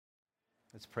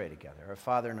Let's pray together. Our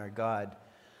Father and our God,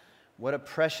 what a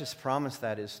precious promise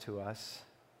that is to us.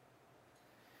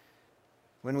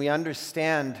 When we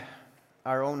understand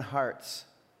our own hearts,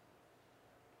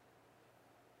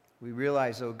 we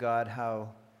realize, oh God, how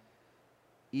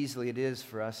easily it is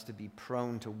for us to be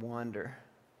prone to wander,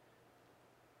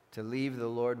 to leave the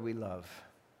Lord we love.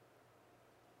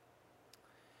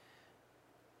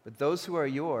 But those who are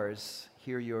yours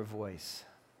hear your voice,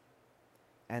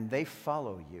 and they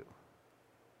follow you.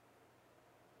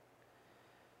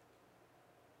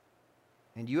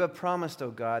 And you have promised, O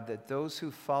God, that those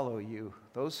who follow you,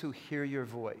 those who hear your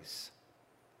voice,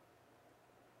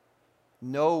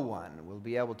 no one will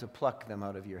be able to pluck them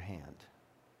out of your hand.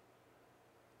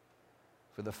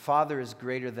 For the Father is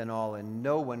greater than all, and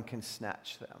no one can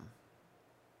snatch them.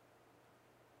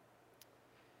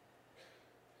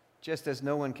 Just as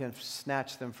no one can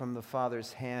snatch them from the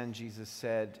Father's hand, Jesus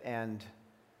said, and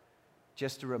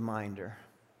just a reminder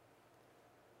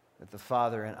that the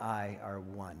Father and I are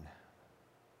one.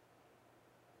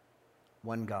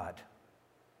 One God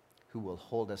who will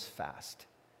hold us fast.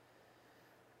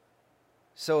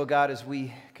 So, God, as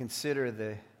we consider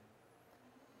the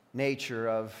nature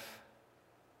of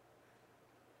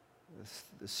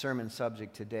the sermon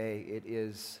subject today, it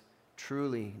is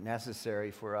truly necessary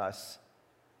for us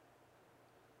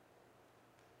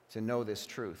to know this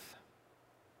truth.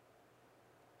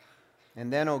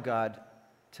 And then, oh God,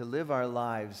 to live our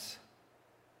lives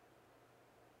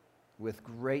with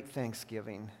great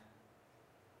thanksgiving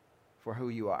for who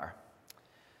you are.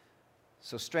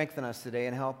 So strengthen us today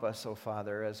and help us, oh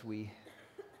Father, as we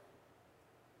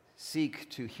seek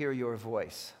to hear your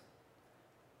voice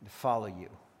and to follow you.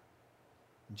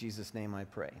 In Jesus' name I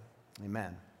pray.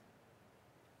 Amen.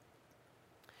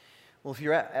 Well, if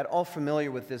you're at all familiar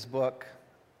with this book,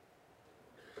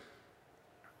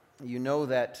 you know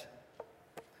that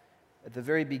at the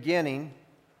very beginning,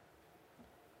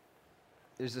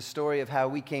 there's the story of how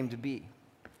we came to be.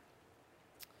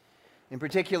 In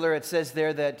particular, it says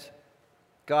there that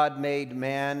God made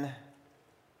man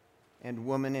and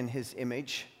woman in his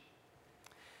image.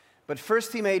 But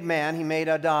first he made man, he made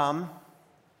Adam.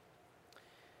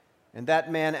 And that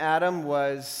man, Adam,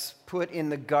 was put in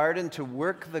the garden to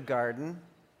work the garden,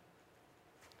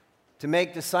 to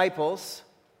make disciples,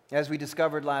 as we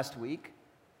discovered last week,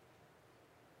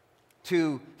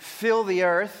 to fill the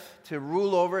earth, to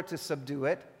rule over it, to subdue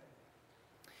it.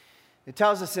 It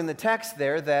tells us in the text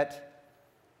there that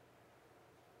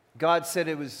God said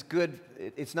it was good,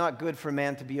 it's not good for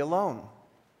man to be alone.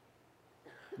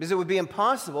 Because it would be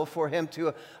impossible for him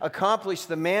to accomplish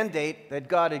the mandate that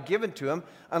God had given to him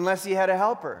unless he had a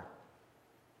helper,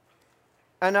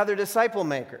 another disciple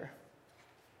maker.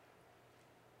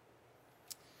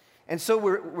 And so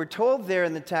we're told there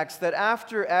in the text that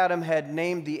after Adam had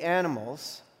named the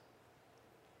animals,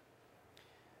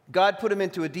 God put him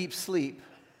into a deep sleep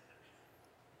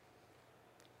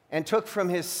and took from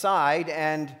his side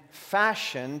and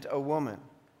fashioned a woman.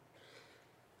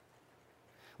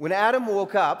 When Adam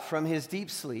woke up from his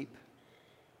deep sleep,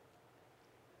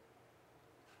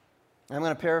 I'm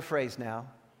going to paraphrase now,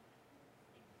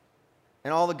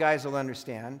 and all the guys will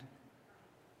understand.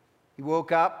 He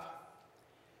woke up,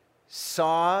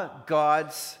 saw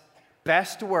God's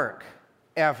best work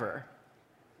ever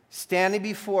standing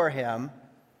before him,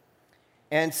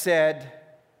 and said,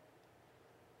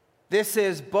 "This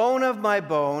is bone of my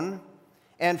bone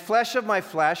and flesh of my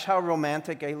flesh." How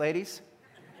romantic, eh, ladies?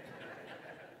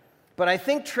 But I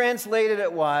think translated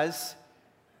it was,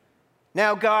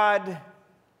 "Now, God,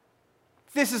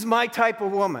 this is my type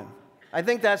of woman." I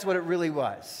think that's what it really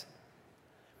was.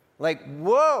 Like,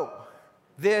 whoa,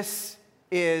 this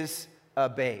is a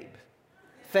babe.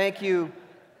 Thank you,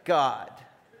 God.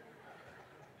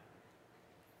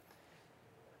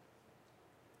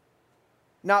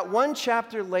 Not one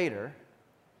chapter later,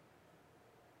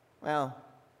 well,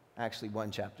 actually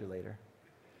one chapter later,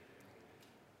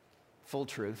 full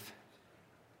truth,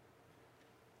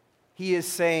 he is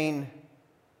saying,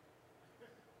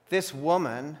 this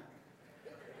woman,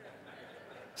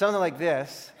 something like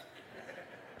this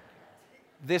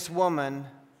woman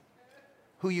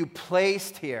who you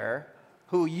placed here,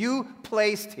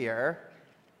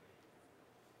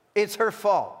 it's her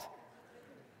fault.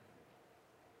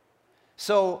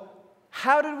 So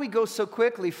how did we go so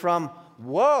quickly from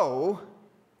woe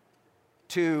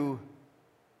to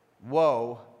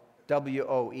woe,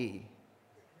 W-O-E?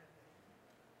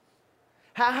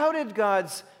 How did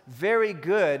God's very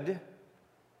good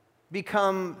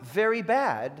become very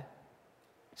bad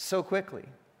so quickly?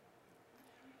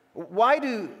 Why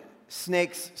do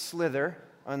snakes slither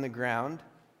on the ground?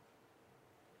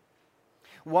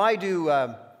 Why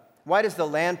does the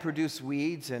land produce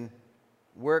weeds and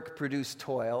work produce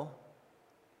toil?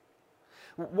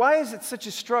 Why is it such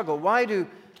a struggle? Why do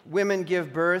women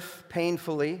give birth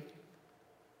painfully?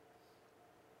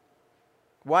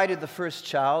 Why did the first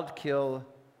child kill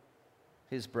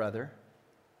his brother?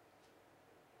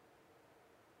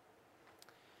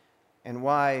 And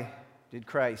why did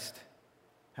Christ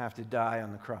have to die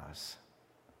on the cross?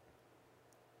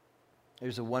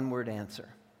 There's a one-word answer.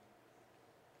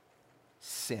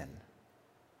 Sin.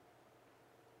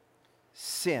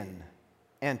 Sin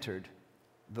entered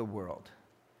the world.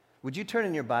 Would you turn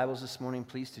in your Bibles this morning,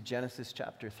 please, to Genesis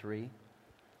chapter 3?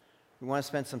 We want to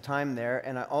spend some time there,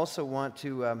 and I also want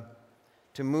to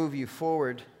move you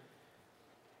forward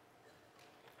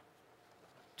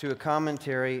to a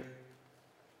commentary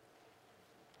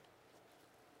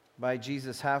by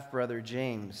Jesus' half-brother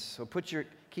James. So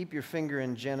keep your finger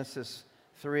in Genesis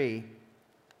 3.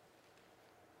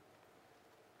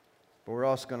 But we're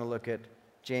also going to look at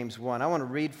James 1. I want to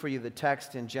read for you the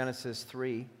text in Genesis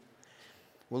 3.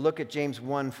 We'll look at James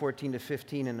 1, 14 to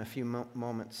 15 in a few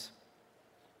moments.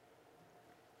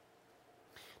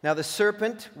 Now the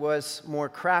serpent was more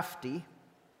crafty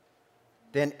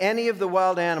than any of the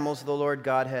wild animals the Lord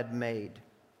God had made.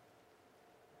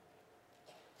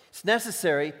 It's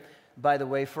necessary, by the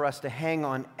way, for us to hang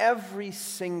on every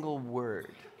single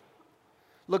word.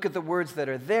 Look at the words that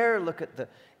are there. Look at the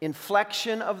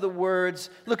inflection of the words.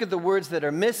 Look at the words that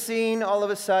are missing all of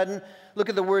a sudden. Look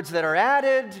at the words that are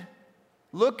added.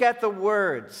 Look at the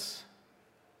words.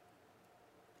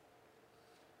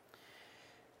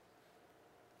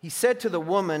 He said to the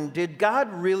woman, "Did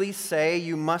God really say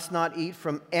you must not eat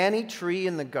from any tree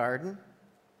in the garden?"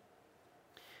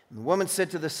 And the woman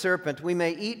said to the serpent, "We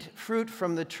may eat fruit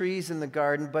from the trees in the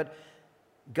garden, but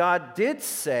God did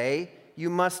say, you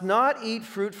must not eat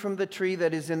fruit from the tree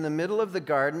that is in the middle of the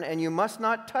garden, and you must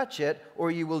not touch it,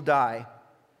 or you will die."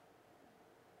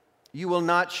 "You will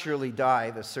not surely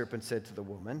die," the serpent said to the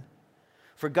woman.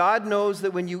 "For God knows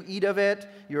that when you eat of it,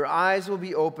 your eyes will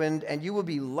be opened, and you will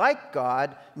be like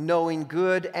God, knowing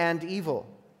good and evil."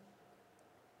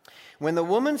 When the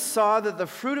woman saw that the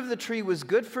fruit of the tree was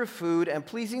good for food and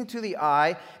pleasing to the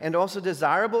eye, and also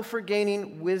desirable for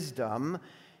gaining wisdom,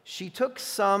 she took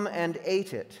some and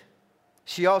ate it.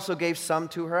 She also gave some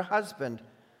to her husband,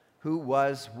 who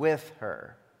was with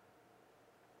her,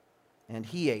 and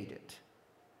he ate it.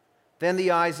 Then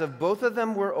the eyes of both of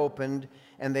them were opened,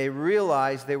 and they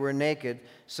realized they were naked,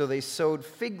 so they sewed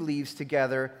fig leaves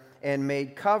together and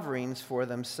made coverings for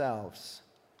themselves.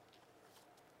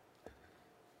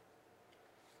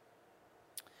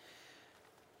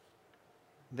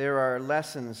 There are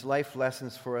lessons, life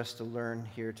lessons for us to learn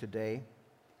here today.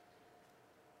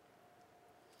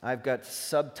 I've got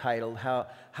subtitled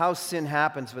How Sin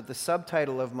Happens, but the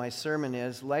subtitle of my sermon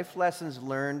is Life Lessons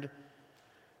Learned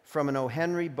from an O.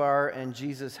 Henry Barr and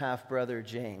Jesus' half-brother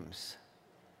James.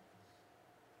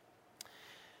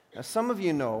 Now, some of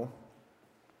you know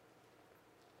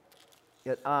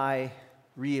that I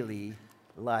really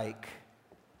like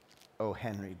O.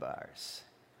 Henry Bars.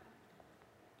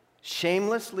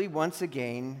 Shamelessly, once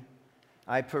again,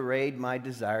 I parade my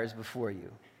desires before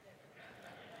you.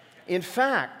 In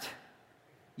fact,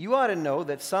 you ought to know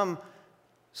that some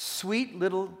sweet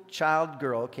little child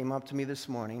girl came up to me this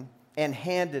morning and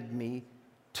handed me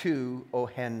 2 O.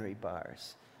 Henry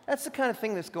Bars. That's the kind of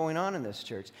thing that's going on in this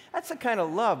church. That's the kind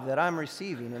of love that I'm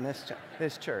receiving in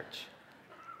this church.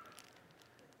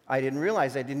 I didn't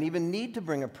realize I didn't even need to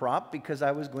bring a prop because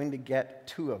I was going to get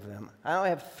 2 of them. I only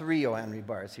have 3 O. Henry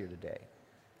Bars here today.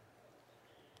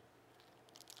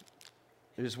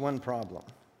 There's one problem.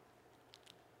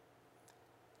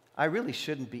 I really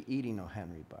shouldn't be eating O.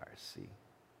 Henry Bars, see?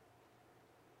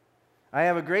 I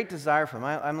have a great desire for them.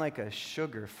 I'm like a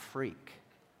sugar freak.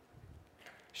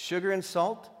 Sugar and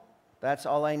salt, that's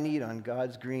all I need on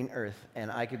God's green earth, and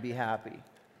I could be happy.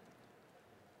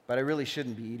 But I really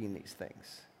shouldn't be eating these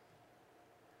things.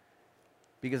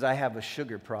 Because I have a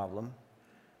sugar problem,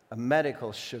 a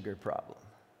medical sugar problem.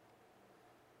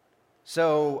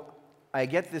 So I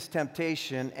get this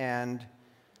temptation, and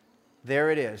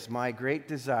there it is, my great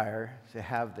desire to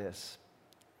have this.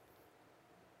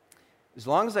 As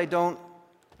long as I don't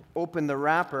open the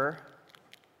wrapper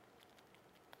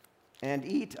and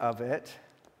eat of it,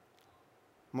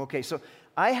 I'm okay. So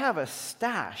I have a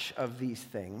stash of these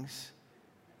things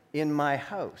in my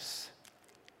house,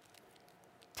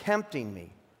 tempting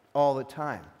me all the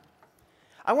time.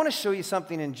 I want to show you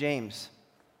something in James.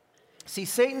 See,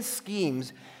 Satan's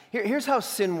schemes, here's how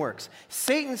sin works.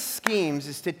 Satan's schemes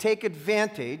is to take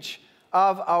advantage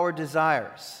of our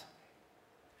desires.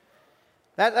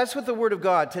 That's what the Word of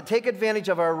God, to take advantage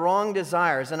of our wrong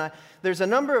desires. And there's a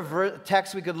number of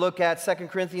texts we could look at. 2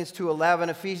 Corinthians 2:11,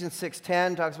 Ephesians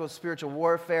 6:10 talks about spiritual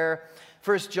warfare.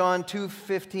 1 John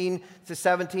 2:15 to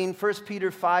 17. 1 Peter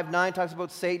 5:9 talks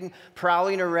about Satan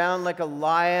prowling around like a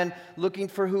lion, looking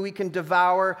for who he can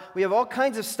devour. We have all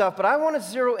kinds of stuff, but I want to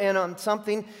zero in on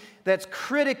something that's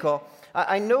critical.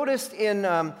 I noticed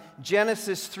in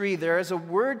Genesis 3, there is a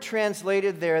word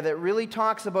translated there that really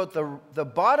talks about the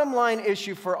bottom line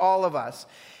issue for all of us.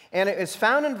 And it is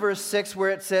found in verse 6 where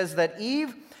it says that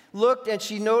Eve looked and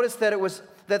she noticed that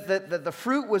that the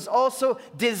fruit was also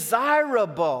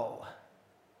desirable.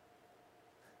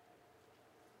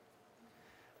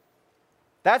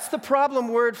 That's the problem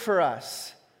word for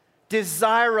us.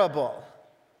 Desirable.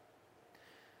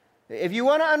 If you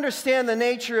want to understand the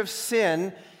nature of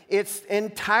sin, it's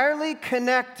entirely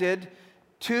connected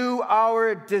to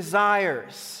our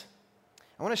desires.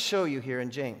 I want to show you here in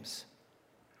James.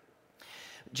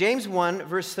 James 1,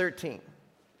 verse 13.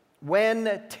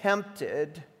 When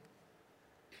tempted,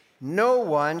 no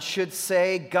one should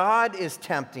say, God is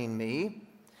tempting me,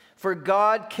 for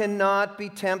God cannot be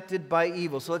tempted by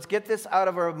evil. So let's get this out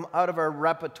of our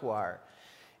repertoire.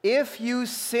 If you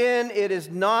sin, it is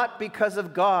not because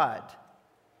of God.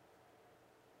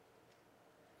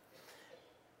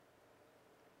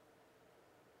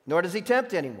 Nor does he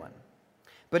tempt anyone.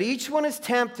 But each one is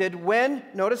tempted when,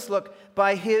 notice, look,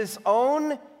 by his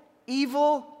own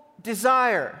evil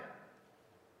desire.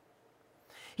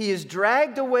 He is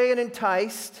dragged away and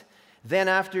enticed. Then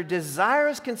after desire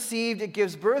is conceived, it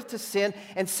gives birth to sin.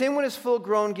 And sin, when it's full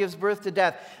grown, gives birth to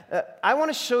death. I want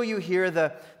to show you here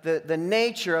the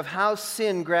nature of how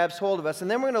sin grabs hold of us.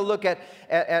 And then we're going to look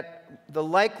at the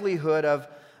likelihood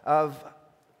of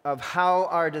how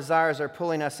our desires are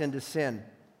pulling us into sin.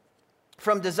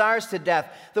 From desires to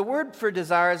death. The word for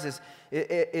desires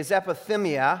is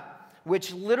epithemia,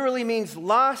 which literally means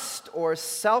lust or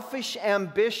selfish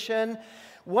ambition.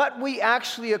 What we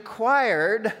actually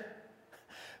acquired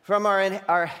from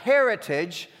our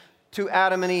heritage to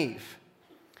Adam and Eve.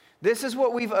 This is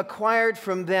what we've acquired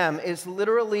from them, is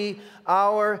literally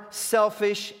our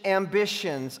selfish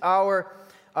ambitions, our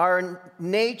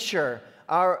nature,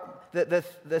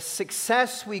 the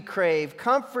success we crave,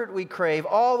 comfort we crave,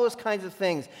 all those kinds of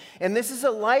things. And this is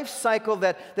a life cycle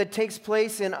that takes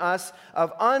place in us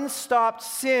of unstopped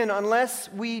sin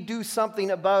unless we do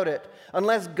something about it,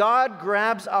 unless God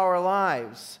grabs our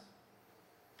lives.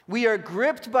 We are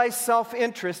gripped by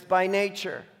self-interest by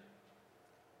nature.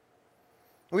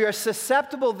 We are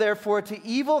susceptible, therefore, to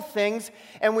evil things,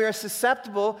 and we are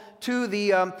susceptible to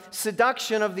the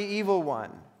seduction of the evil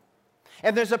one.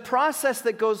 And there's a process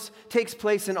that takes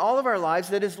place in all of our lives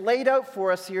that is laid out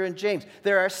for us here in James.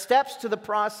 There are steps to the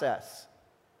process.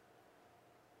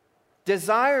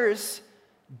 Desires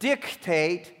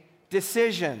dictate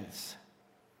decisions.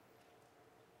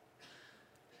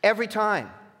 Every time.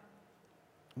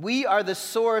 We are the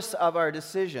source of our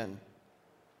decision.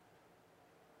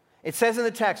 It says in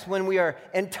the text, when we are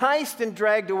enticed and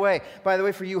dragged away. By the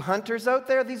way, for you hunters out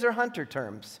there, these are hunter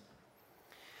terms.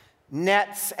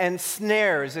 Nets and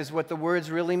snares is what the words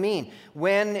really mean.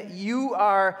 When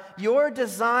your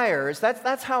desires,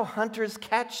 that's how hunters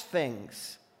catch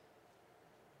things.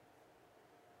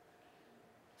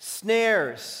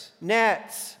 Snares,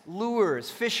 nets, lures,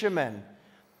 fishermen.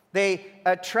 They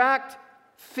attract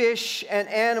fish and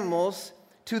animals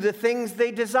to the things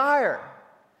they desire.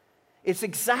 It's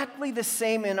exactly the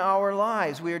same in our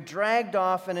lives. We are dragged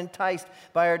off and enticed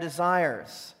by our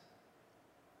desires.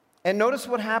 And notice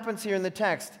what happens here in the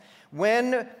text.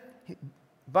 When,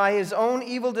 by his own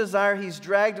evil desire, he's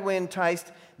dragged away and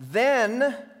enticed,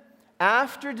 then,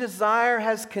 after desire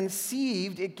has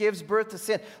conceived, it gives birth to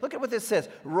sin. Look at what this says.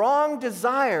 Wrong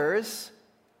desires,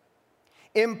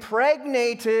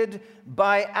 impregnated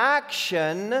by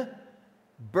action,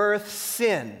 birth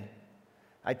sin.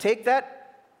 I take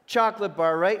that chocolate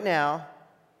bar right now.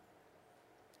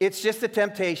 It's just a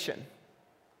temptation.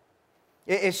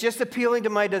 It's just appealing to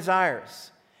my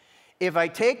desires. If I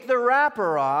take the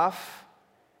wrapper off,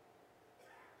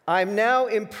 I'm now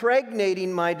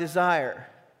impregnating my desire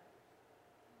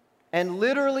and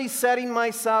literally setting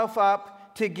myself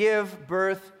up to give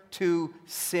birth to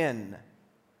sin.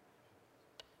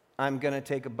 I'm going to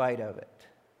take a bite of it.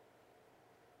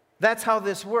 That's how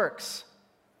this works.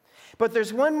 But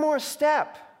there's one more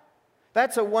step.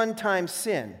 That's a one-time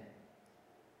sin.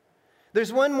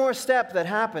 There's one more step that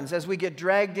happens as we get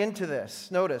dragged into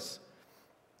this. Notice.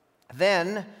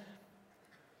 Then,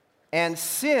 and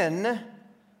sin,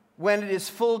 when it is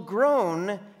full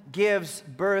grown, gives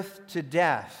birth to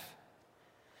death.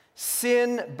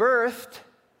 Sin birthed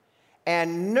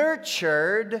and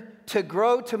nurtured to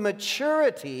grow to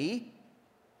maturity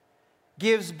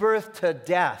gives birth to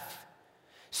death.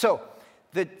 So,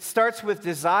 that starts with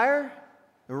desire,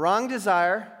 the wrong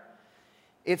desire.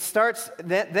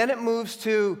 Then it moves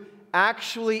to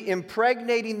actually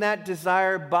impregnating that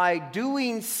desire by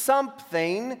doing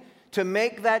something to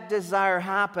make that desire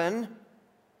happen.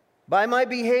 By my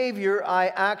behavior, I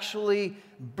actually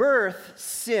birth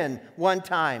sin one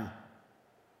time.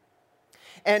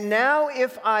 And now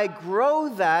if I grow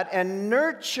that and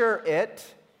nurture it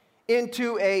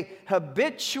into a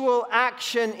habitual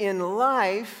action in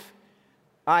life,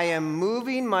 I am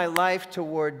moving my life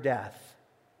toward death.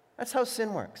 That's how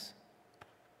sin works.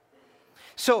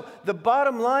 So the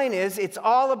bottom line is, it's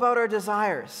all about our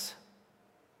desires.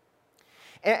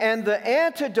 And the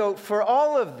antidote for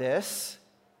all of this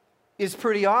is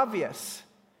pretty obvious.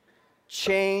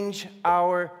 Change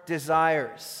our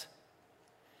desires.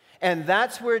 And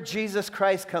that's where Jesus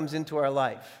Christ comes into our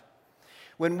life.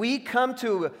 When we come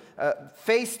to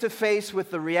face with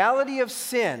the reality of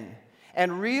sin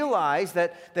and realize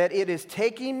that it is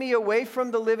taking me away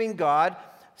from the living God,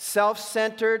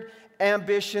 self-centered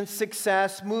ambition,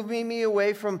 success, moving me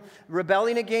away from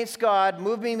rebelling against God,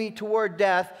 moving me toward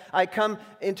death, I come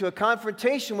into a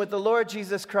confrontation with the Lord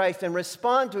Jesus Christ and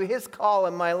respond to His call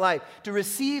in my life, to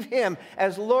receive Him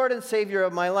as Lord and Savior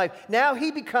of my life. Now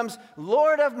He becomes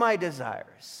Lord of my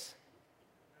desires.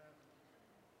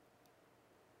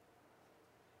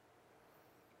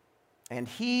 And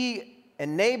He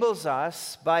enables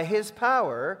us by His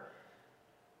power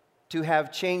to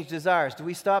have changed desires. Do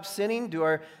we stop sinning? Do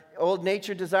our old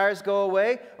nature desires go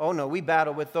away? Oh no, we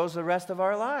battle with those the rest of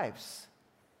our lives.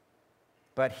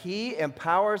 But He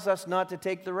empowers us not to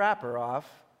take the wrapper off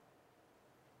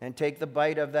and take the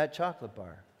bite of that chocolate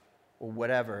bar or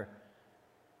whatever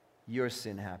your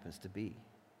sin happens to be.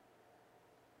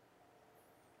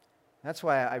 That's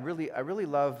why I really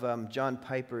love John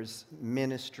Piper's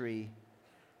ministry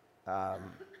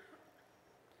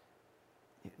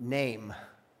name.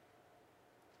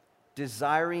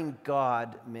 Desiring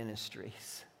God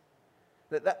Ministries.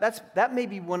 That may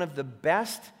be one of the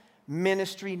best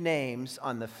ministry names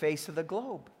on the face of the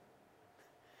globe.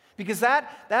 Because that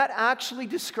actually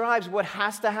describes what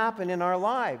has to happen in our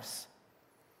lives.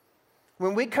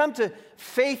 When we come to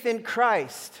faith in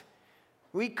Christ,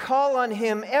 we call on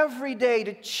Him every day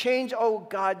to change, oh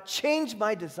God, change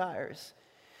my desires.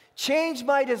 Change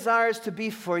my desires to be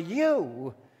for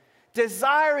You.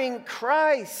 Desiring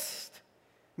Christ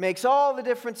makes all the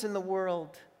difference in the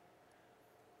world.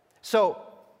 So,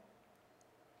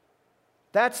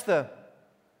 that's the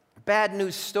bad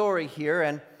news story here,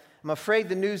 and I'm afraid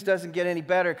the news doesn't get any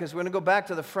better because we're going to go back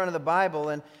to the front of the Bible,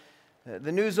 and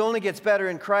the news only gets better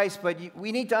in Christ, but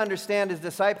we need to understand as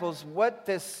disciples what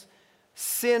this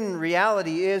sin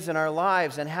reality is in our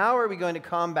lives, and how are we going to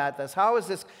combat this? How is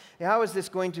this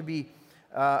going to be,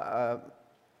 how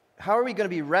are we going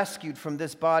to be rescued from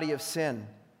this body of sin?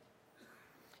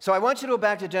 So I want you to go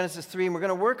back to Genesis 3, and we're going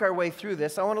to work our way through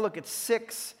this. I want to look at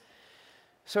 6,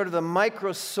 sort of the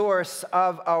micro source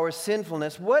of our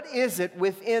sinfulness. What is it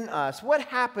within us? What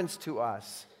happens to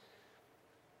us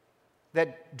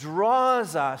that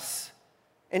draws us,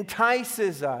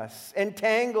 entices us,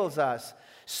 entangles us,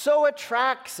 so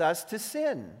attracts us to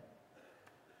sin?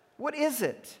 What is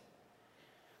it?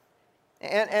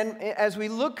 And as we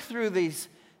look through these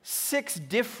 6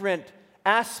 different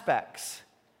aspects,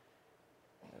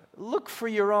 look for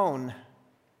your own.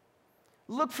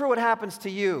 Look for what happens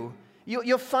to you.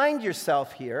 You'll find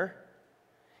yourself here.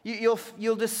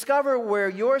 You'll discover where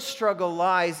your struggle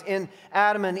lies in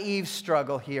Adam and Eve's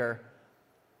struggle here.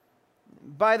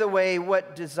 By the way,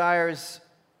 what desires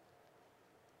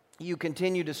you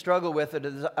continue to struggle with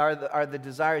are the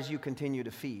desires you continue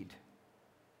to feed.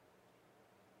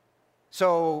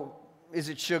 So, is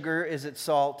it sugar? Is it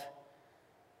salt?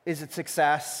 Is it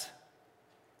success?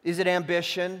 Is it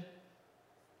ambition?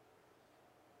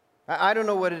 I don't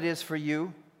know what it is for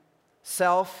you.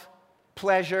 Self,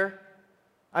 pleasure.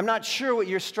 I'm not sure what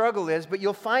your struggle is, but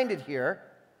you'll find it here.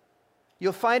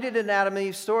 You'll find it in Adam and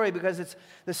Eve's story because it's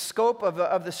the scope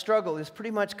of the struggle is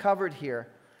pretty much covered here.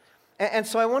 And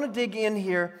so I want to dig in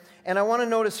here, and I want to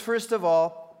notice, first of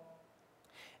all,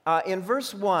 in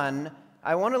verse 1,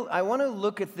 I want to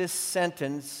look at this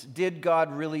sentence, did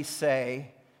God really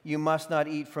say, you must not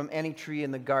eat from any tree in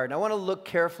the garden? I want to look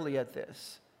carefully at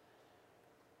this.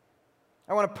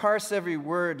 I want to parse every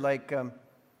word like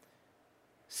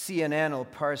CNN will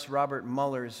parse Robert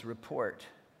Mueller's report.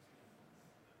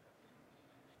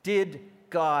 Did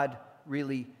God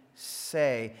really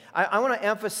say? I want to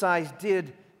emphasize,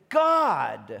 did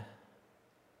God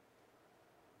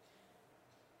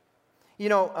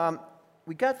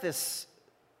We got this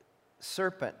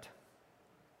serpent,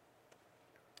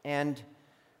 and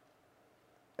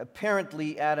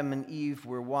apparently Adam and Eve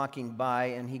were walking by,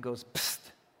 and he goes, "Psst,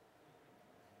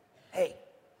 hey,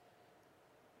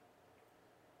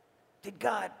 did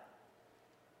God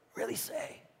really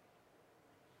say?"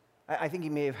 I think he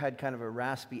may have had kind of a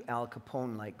raspy Al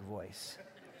Capone-like voice.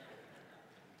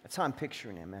 That's how I'm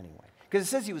picturing him anyway. Because it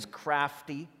says he was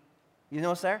crafty. You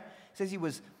notice there? It says he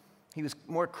was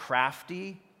more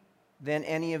crafty than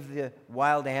any of the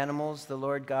wild animals the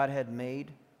Lord God had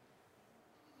made.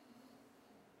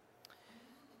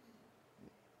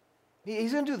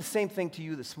 He's going to do the same thing to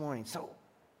you this morning. So,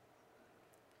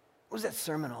 what was that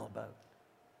sermon all about?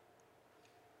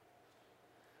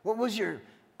 What was your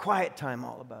quiet time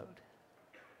all about?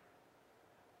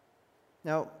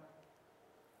 Now,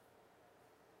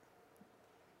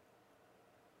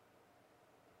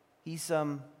 he's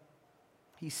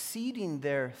seeding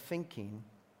their thinking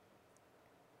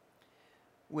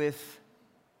with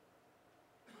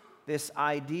this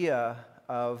idea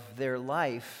of their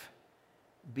life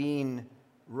being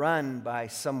run by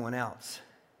someone else.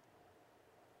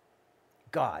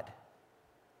 God.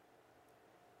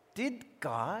 Did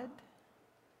God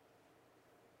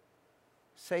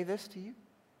say this to you?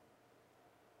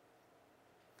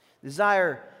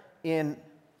 Desire in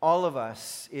all of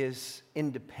us is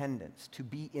independence, to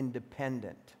be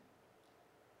independent.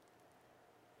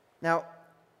 Now,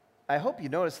 I hope you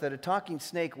noticed that a talking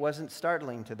snake wasn't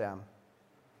startling to them.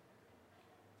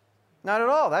 Not at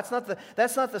all. That's not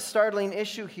the startling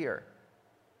issue here.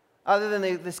 Other than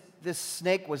this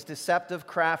snake was deceptive,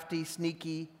 crafty,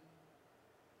 sneaky.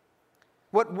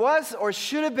 What was or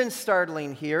should have been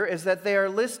startling here is that they are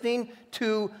listening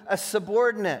to a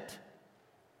subordinate.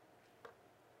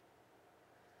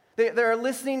 They're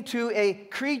listening to a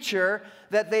creature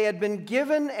that they had been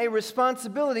given a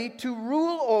responsibility to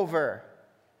rule over.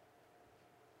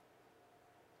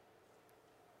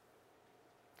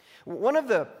 One of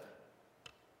the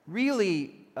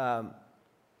really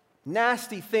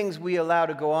nasty things we allow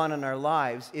to go on in our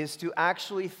lives is to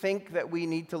actually think that we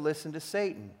need to listen to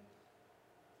Satan.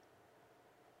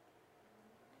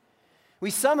 We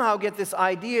somehow get this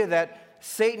idea that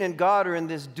Satan and God are in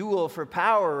this duel for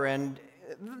power, and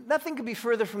nothing could be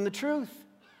further from the truth.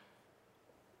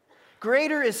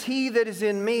 Greater is he that is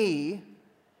in me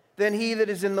than he that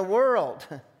is in the world.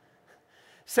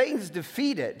 Satan's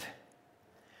defeated.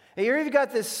 And here you've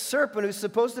got this serpent who's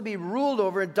supposed to be ruled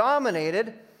over and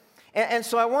dominated. And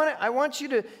so I want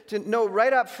you to know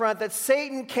right up front that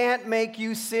Satan can't make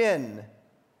you sin.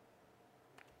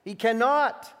 He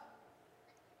cannot.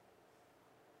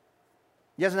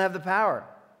 He doesn't have the power.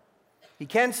 He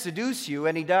can seduce you,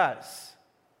 and he does.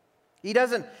 He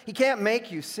can't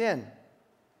make you sin.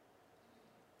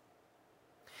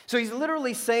 So he's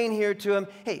literally saying here to him,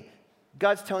 hey,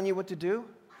 God's telling you what to do?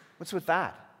 What's with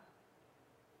that?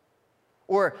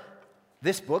 Or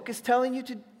this book is telling you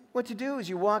what to do as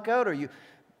you walk out, or you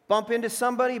bump into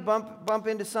somebody,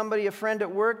 a friend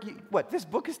at work. What, this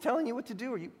book is telling you what to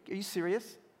do? Are you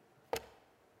serious?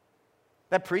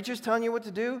 That preacher's telling you what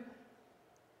to do?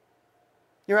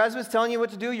 Your husband's telling you what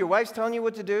to do? Your wife's telling you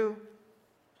what to do?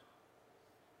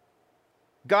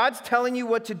 God's telling you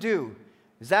what to do.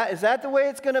 Is that the way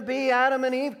it's going to be, Adam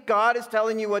and Eve? God is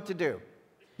telling you what to do.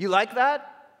 You like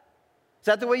that? Is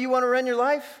that the way you want to run your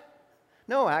life?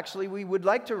 No, actually, we would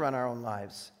like to run our own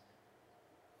lives.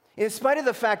 In spite of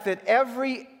the fact that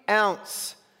every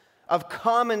ounce of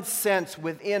common sense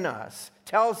within us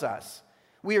tells us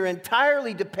we are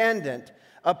entirely dependent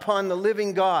upon the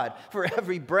living God for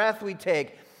every breath we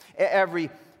take,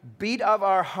 every beat of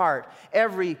our heart,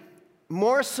 every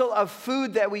morsel of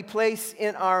food that we place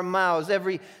in our mouths,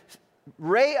 every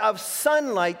ray of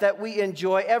sunlight that we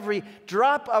enjoy, every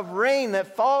drop of rain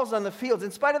that falls on the fields,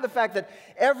 in spite of the fact that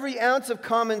every ounce of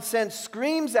common sense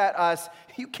screams at us,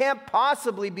 you can't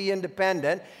possibly be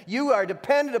independent. You are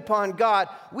dependent upon God.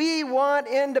 We want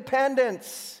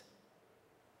independence.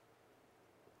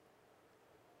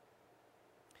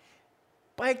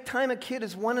 By the time a kid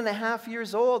is 1.5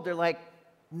 years old, they're like,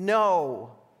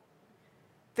 no.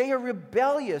 They are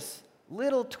rebellious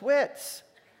little twits.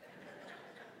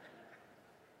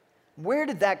 Where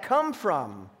did that come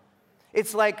from?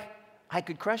 It's like, I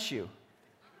could crush you.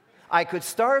 I could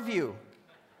starve you.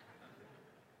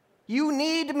 You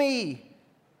need me.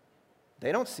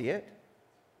 They don't see it.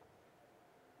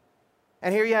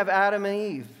 And here you have Adam and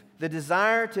Eve. The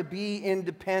desire to be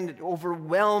independent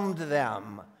overwhelmed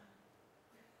them.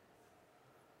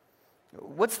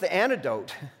 What's the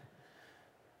antidote?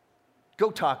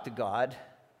 Go talk to God.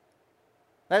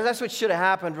 That's what should have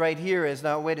happened right here is,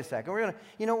 now, wait a second.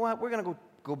 You know what? We're going to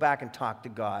go back and talk to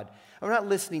God. I'm not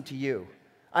listening to you.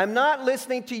 I'm not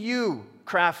listening to you,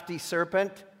 crafty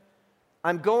serpent.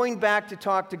 I'm going back to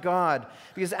talk to God.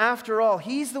 Because after all,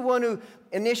 He's the one who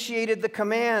initiated the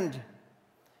command.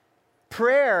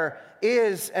 Prayer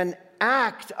is an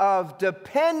act of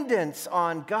dependence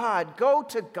on God. Go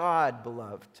to God,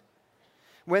 beloved.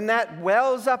 When that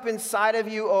wells up inside of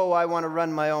you, oh, I want to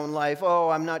run my own life. Oh,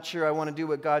 I'm not sure I want to do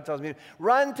what God tells me to do.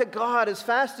 Run to God as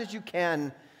fast as you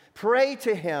can. Pray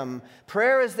to Him.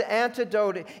 Prayer is the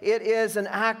antidote. It is an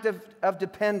act of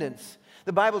dependence.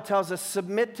 The Bible tells us,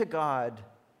 submit to God.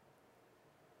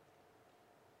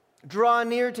 Draw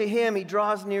near to Him. He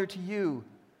draws near to you.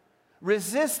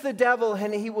 Resist the devil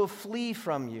and he will flee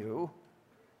from you.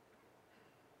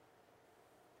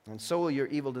 And so will your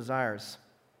evil desires.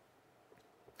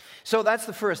 So that's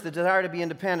the first, the desire to be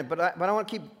independent. But I want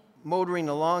to keep motoring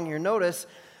along here. Notice,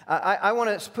 I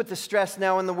want to put the stress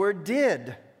now on the word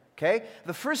did. Okay?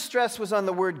 The first stress was on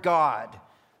the word God.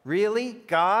 Really?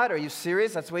 God? Are you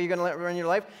serious? That's the way you're going to run your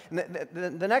life? And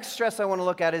the next stress I want to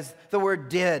look at is the word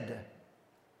did.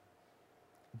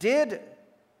 Did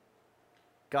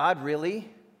God really?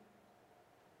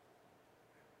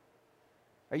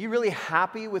 Are you really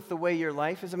happy with the way your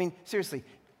life is? I mean, seriously,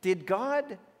 did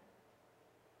God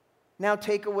now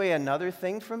take away another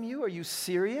thing from you? Are you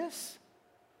serious?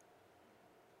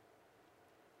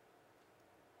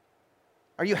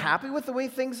 Are you happy with the way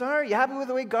things are? Are you happy with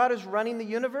the way God is running the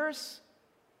universe?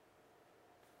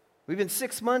 We've been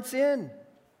 6 months in.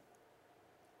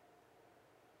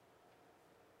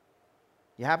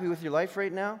 You happy with your life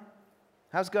right now?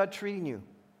 How's God treating you?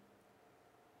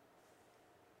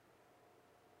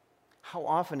 How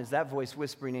often is that voice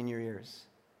whispering in your ears?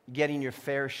 You getting your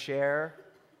fair share?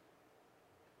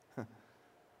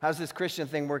 How's this Christian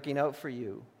thing working out for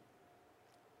you?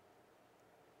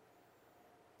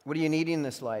 What are you needing in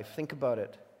this life? Think about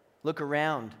it. Look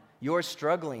around. You're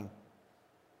struggling.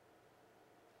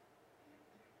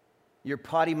 Your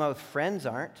potty-mouthed friends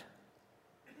aren't.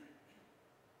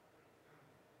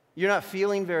 You're not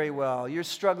feeling very well. You're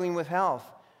struggling with health.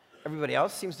 Everybody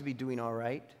else seems to be doing all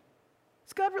right.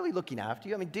 Is God really looking after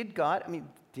you? I mean, did God?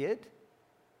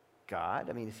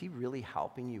 Is He really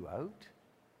helping you out?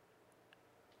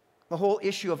 The whole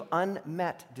issue of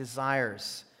unmet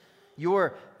desires.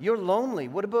 You're lonely.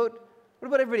 What about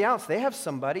everybody else? They have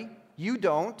somebody. You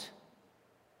don't.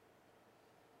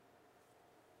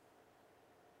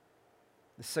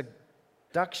 The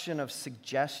seduction of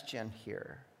suggestion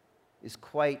here is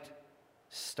quite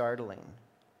startling.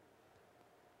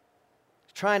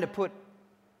 Trying to put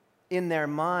in their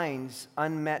minds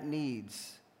unmet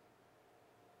needs.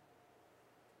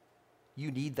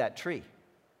 You need that tree.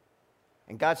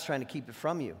 And God's trying to keep it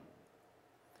from you.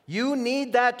 You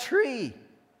need that tree.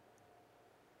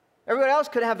 Everybody else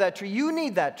could have that tree. You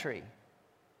need that tree.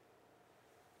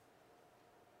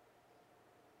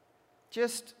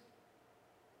 Just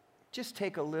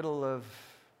take a little of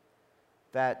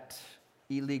that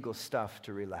illegal stuff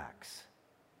to relax.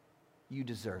 You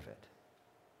deserve it.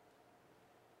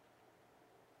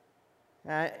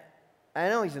 I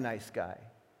know he's a nice guy.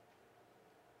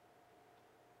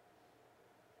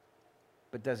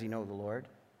 But does he know the Lord?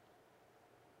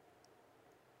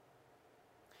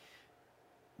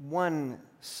 One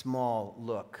small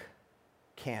look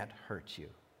can't hurt you.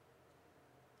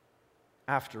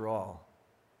 After all,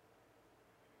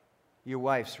 your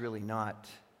wife's really not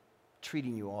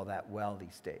treating you all that well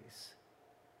these days.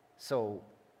 So,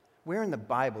 where in the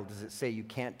Bible does it say you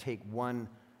can't take one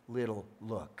little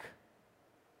look?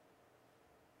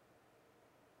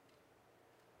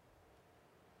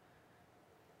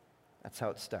 That's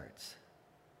how it starts.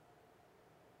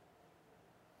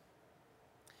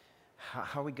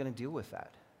 How are we going to deal with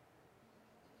that?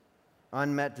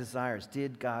 Unmet desires.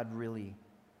 Did God really?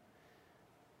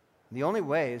 The only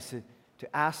way is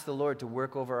to ask the Lord to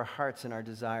work over our hearts and our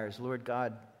desires. Lord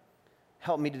God,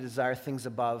 help me to desire things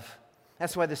above.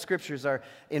 That's why the scriptures are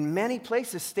in many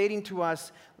places stating to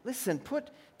us, listen, put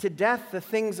to death the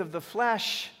things of the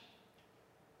flesh.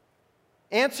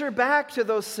 Answer back to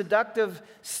those seductive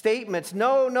statements.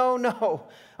 No, no, no.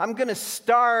 I'm going to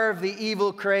starve the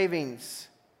evil cravings.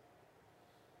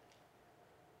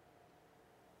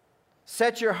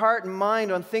 Set your heart and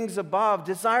mind on things above.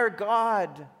 Desire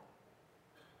God.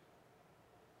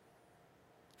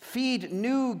 Feed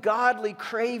new godly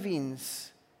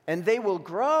cravings, and they will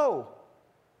grow.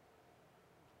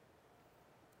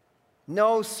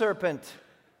 No, serpent.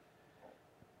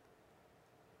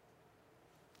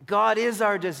 God is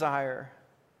our desire.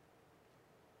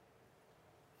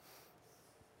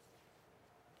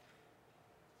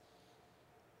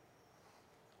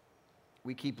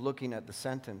 we keep looking at the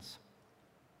sentence.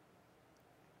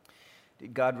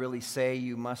 Did God really say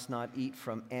you must not eat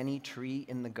from any tree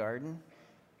in the garden?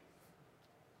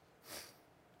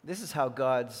 This is how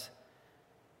God's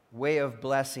way of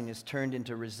blessing is turned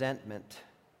into resentment.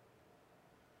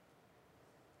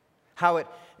 How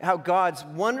God's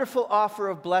wonderful offer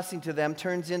of blessing to them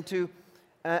turns into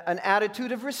an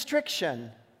attitude of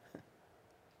restriction.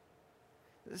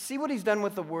 See what he's done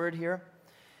with the word here?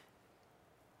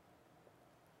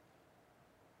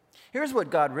 Here's what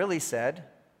God really said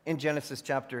in Genesis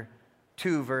chapter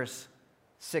 2, verse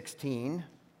 16.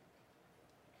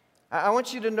 I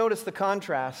want you to notice the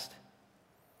contrast.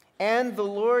 And the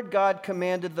Lord God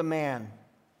commanded the man,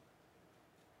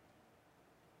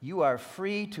 you are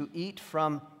free to eat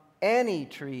from any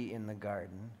tree in the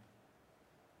garden,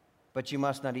 but you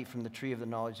must not eat from the tree of the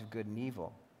knowledge of good and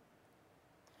evil.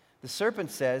 The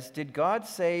serpent says, did God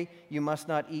say you must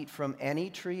not eat from any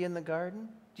tree in the garden?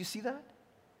 Do you see that?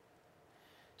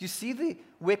 Do you see the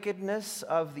wickedness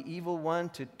of the evil one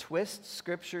to twist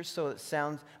Scripture so it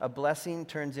sounds a blessing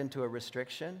turns into a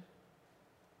restriction?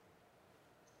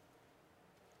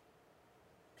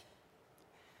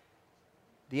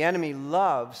 The enemy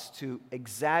loves to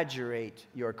exaggerate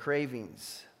your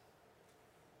cravings.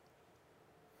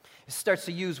 It starts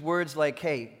to use words like,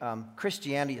 hey,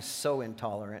 Christianity is so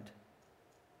intolerant.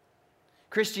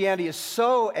 Christianity is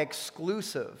so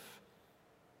exclusive.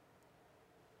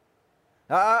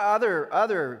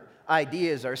 Other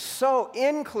ideas are so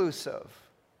inclusive.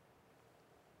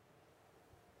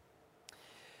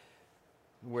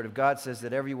 The Word of God says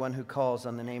that everyone who calls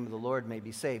on the name of the Lord may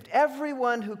be saved.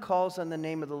 Everyone who calls on the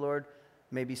name of the Lord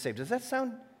may be saved. Does that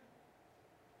sound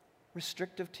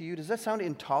restrictive to you? Does that sound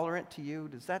intolerant to you?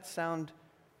 Does that sound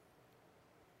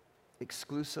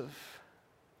exclusive?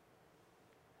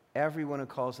 Everyone who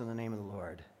calls on the name of the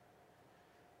Lord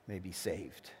may be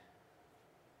saved.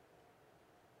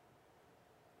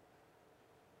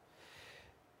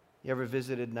 You ever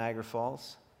visited Niagara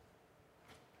Falls?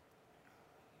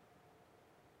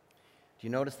 Do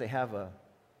you notice they have a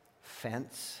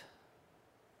fence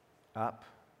up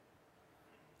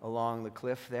along the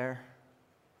cliff there?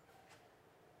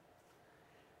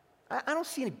 I don't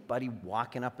see anybody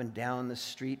walking up and down the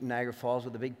street in Niagara Falls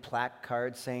with a big plaque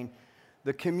card saying,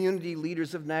 the community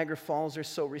leaders of Niagara Falls are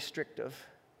so restrictive.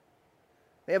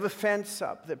 They have a fence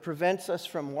up that prevents us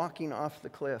from walking off the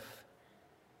cliff.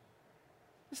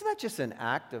 Isn't that just an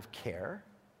act of care?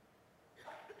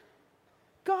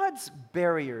 God's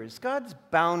barriers, God's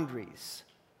boundaries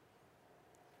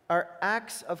are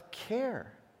acts of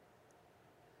care.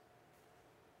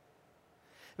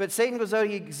 But Satan goes out,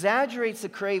 he exaggerates the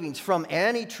cravings from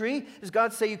any tree. Does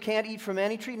God say you can't eat from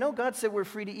any tree? No, God said we're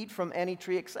free to eat from any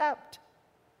tree except.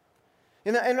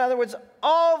 In other words,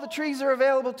 all the trees are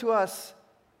available to us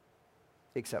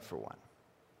except for one.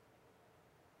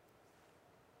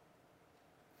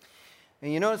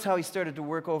 And you notice how he started to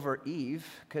work over Eve,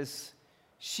 because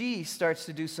she starts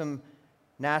to do some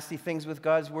nasty things with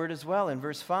God's word as well in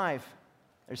verse 3.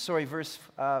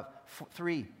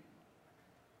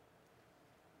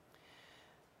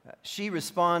 She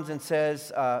responds and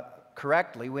says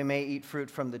correctly, we may eat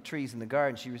fruit from the trees in the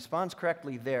garden. She responds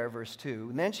correctly there, verse 2.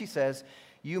 And then she says,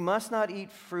 you must not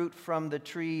eat fruit from the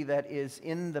tree that is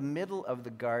in the middle of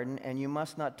the garden, and you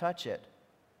must not touch it.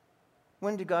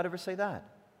 When did God ever say that?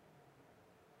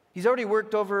 He's already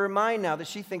worked over her mind now that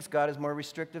she thinks God is more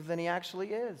restrictive than he actually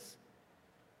is.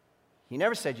 He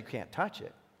never said you can't touch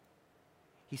it.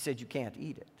 He said you can't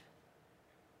eat it.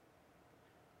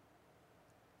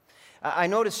 I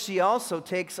notice she also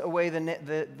takes away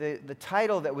the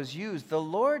title that was used, the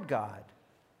Lord God.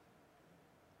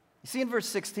 You see in verse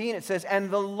 16 it says, and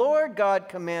the Lord God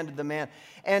commanded the man.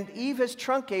 And Eve has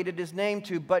truncated his name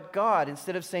to but God.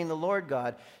 Instead of saying the Lord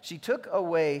God, she took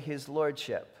away his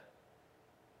lordship.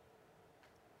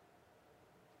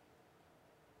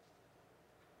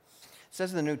 It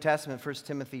says in the New Testament, 1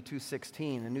 Timothy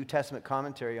 2:16, the New Testament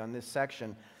commentary on this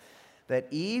section, that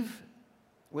Eve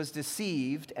was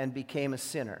deceived and became a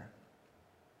sinner.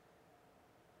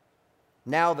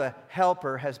 Now the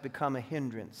helper has become a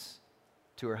hindrance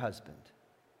to her husband.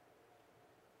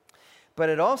 But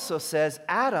it also says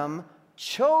Adam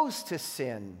chose to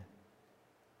sin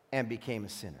and became a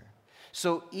sinner.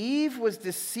 So Eve was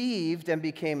deceived and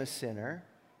became a sinner.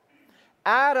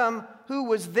 Adam, who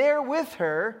was there with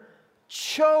her,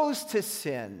 chose to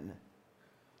sin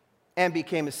and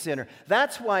became a sinner.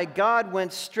 That's why God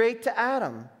went straight to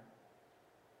Adam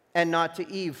and not to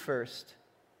Eve first.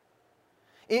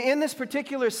 In this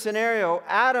particular scenario,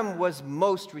 Adam was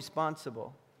most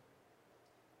responsible.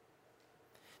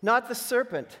 Not the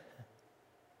serpent.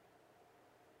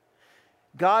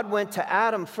 God went to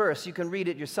Adam first. You can read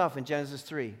it yourself in Genesis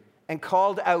 3. And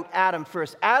called out Adam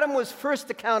first. Adam was first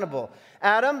accountable.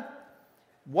 Adam,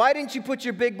 why didn't you put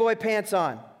your big boy pants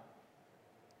on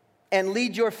and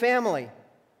lead your family?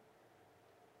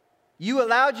 You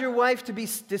allowed your wife to be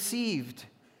deceived,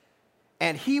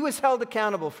 and he was held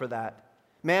accountable for that.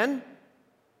 Men,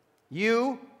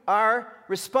 you are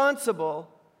responsible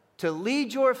to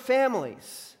lead your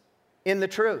families in the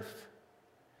truth.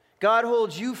 God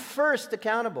holds you first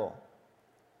accountable.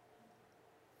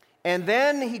 And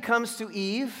then he comes to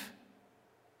Eve.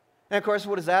 And of course,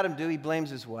 what does Adam do? He blames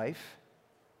his wife.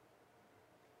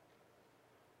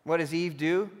 What does Eve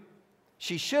do?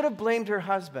 She should have blamed her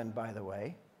husband, by the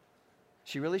way.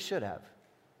 She really should have.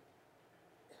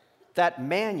 That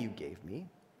man you gave me,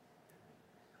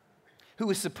 who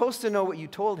was supposed to know what you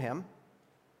told him,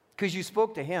 because you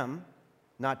spoke to him,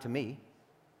 not to me.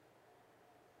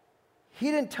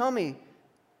 He didn't tell me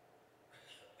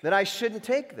that I shouldn't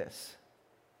take this.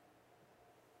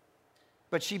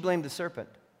 But she blamed the serpent,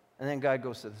 and then God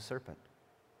goes to the serpent.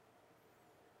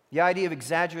 The idea of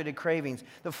exaggerated cravings.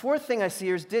 The fourth thing I see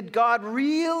here is, did God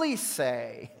really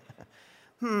say?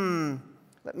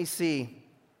 Let me see.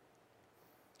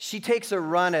 She takes a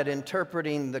run at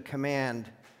interpreting the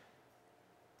command,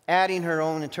 adding her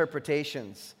own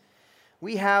interpretations.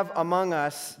 We have among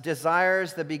us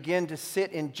desires that begin to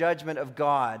sit in judgment of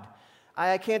God.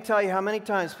 I can't tell you how many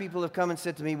times people have come and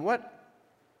said to me, what?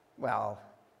 Well,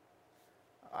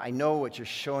 I know what you're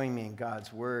showing me in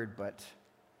God's word, but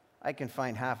I can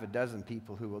find half a dozen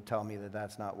people who will tell me that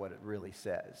that's not what it really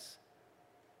says.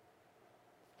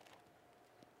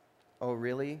 Oh,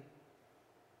 really?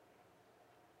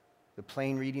 The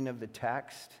plain reading of the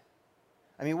text?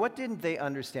 I mean, what didn't they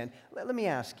understand? Let me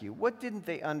ask you, what didn't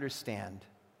they understand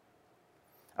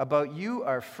about you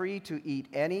are free to eat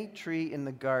any tree in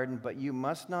the garden, but you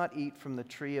must not eat from the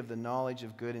tree of the knowledge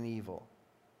of good and evil?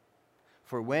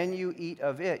 For when you eat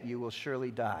of it, you will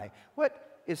surely die.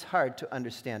 What is hard to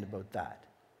understand about that?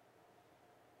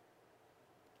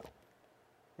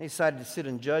 They decided to sit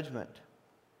in judgment.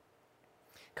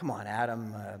 Come on,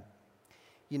 Adam.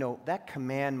 That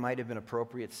command might have been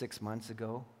appropriate 6 months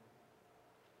ago.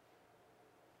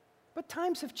 But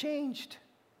times have changed.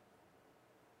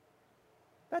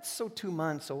 That's so 2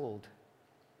 months old.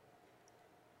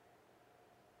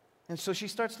 And so she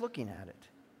starts looking at it.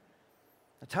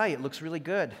 I tell you, it looks really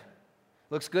good.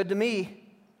 Looks good to me.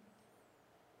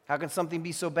 How can something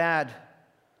be so bad?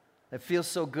 It feels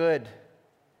so good.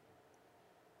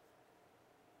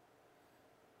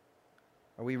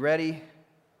 Are we ready,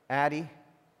 Addie?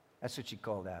 That's what she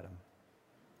called Adam.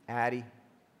 Addie.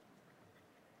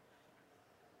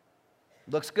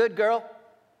 Looks good, girl.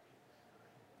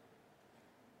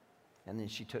 And then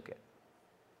she took it.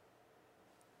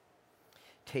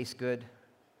 Tastes good,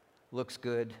 looks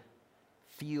good,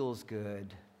 feels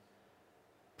good,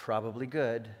 probably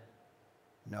good.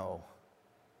 No,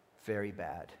 very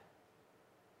bad.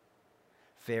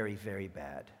 Very, very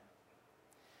bad.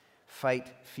 Fight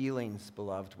feelings,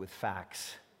 beloved, with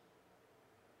facts.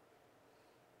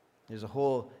 There's a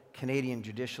whole Canadian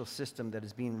judicial system that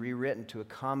is being rewritten to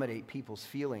accommodate people's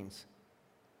feelings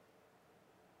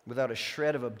without a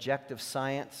shred of objective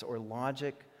science or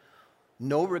logic,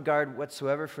 no regard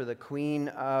whatsoever for the queen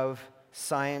of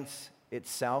science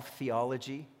itself,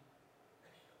 theology,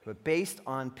 but based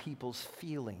on people's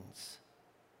feelings.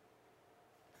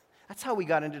 That's how we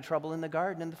got into trouble in the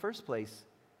garden in the first place.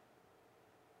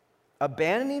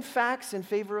 Abandoning facts in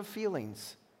favor of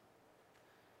feelings.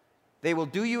 They will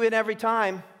do you in every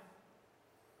time.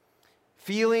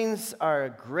 Feelings are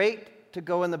great to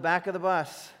go in the back of the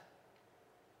bus.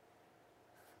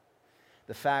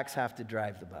 The facts have to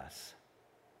drive the bus.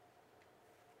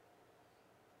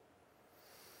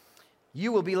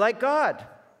 You will be like God.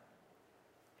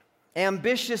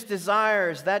 Ambitious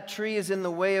desires, that tree is in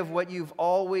the way of what you've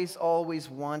always, always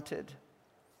wanted.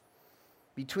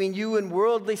 Between you and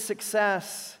worldly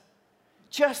success,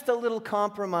 just a little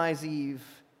compromise, Eve.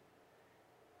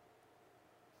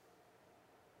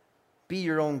 Be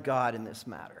your own God in this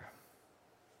matter.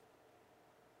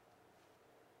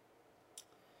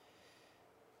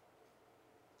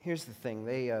 Here's the thing.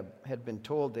 They had been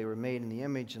told they were made in the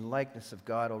image and likeness of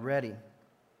God already.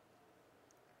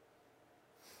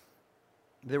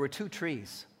 There were 2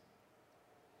 trees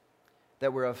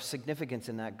that were of significance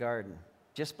in that garden,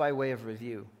 just by way of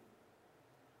review.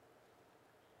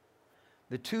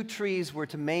 The 2 trees were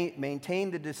to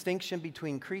maintain the distinction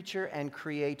between creature and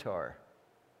creator.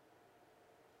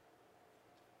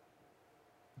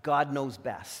 God knows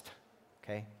best,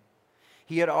 okay?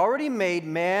 He had already made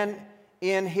man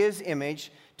in his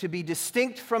image to be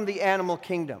distinct from the animal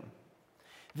kingdom.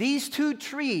 These two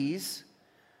trees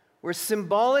were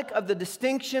symbolic of the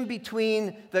distinction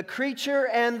between the creature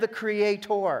and the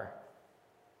creator.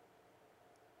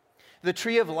 The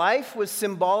tree of life was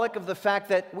symbolic of the fact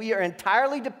that we are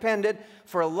entirely dependent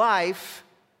for life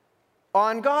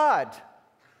on God.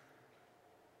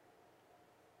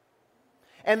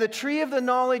 And the tree of the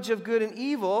knowledge of good and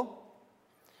evil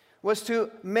was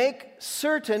to make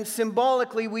certain,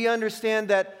 symbolically, we understand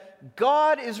that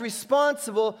God is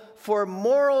responsible for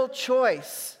moral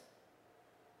choice.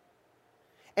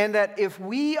 And that if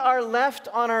we are left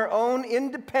on our own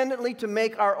independently to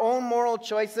make our own moral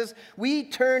choices, we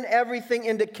turn everything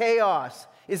into chaos.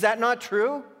 Is that not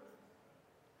true?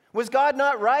 Was God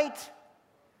not right?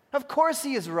 Of course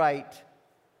he is right.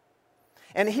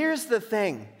 And here's the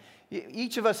thing.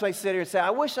 Each of us might sit here and say,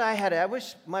 I wish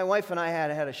my wife and I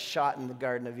had a shot in the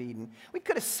Garden of Eden. We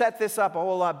could have set this up a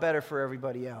whole lot better for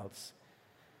everybody else.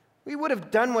 We would have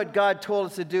done what God told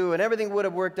us to do and everything would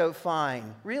have worked out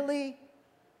fine. Really?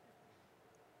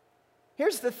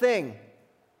 Here's the thing.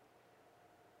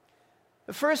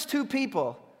 The first two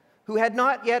people who had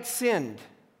not yet sinned,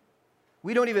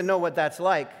 we don't even know what that's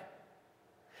like.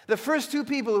 The first two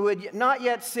people who had not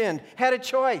yet sinned had a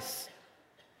choice.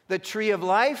 The tree of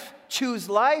life, choose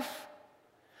life,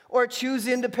 or choose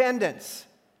independence.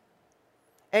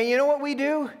 And you know what we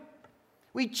do?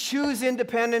 We choose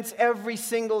independence every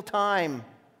single time.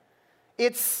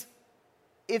 It's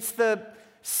the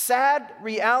sad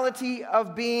reality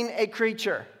of being a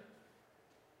creature.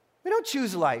 We don't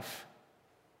choose life.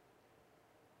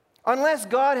 Unless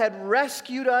God had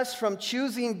rescued us from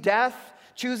choosing death,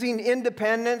 choosing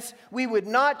independence, we would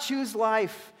not choose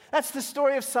life. That's the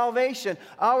story of salvation.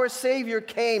 Our Savior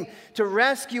came to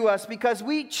rescue us because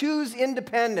we choose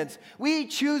independence. We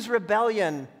choose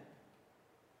rebellion.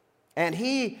 And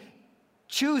he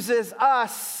chooses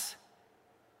us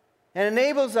and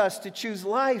enables us to choose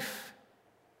life.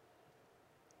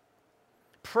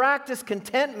 Practice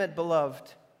contentment,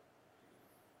 beloved.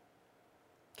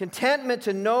 Contentment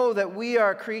to know that we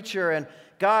are a creature and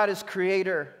God is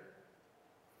creator.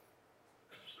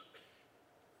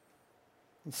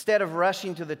 Instead of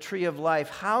rushing to the tree of life,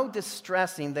 how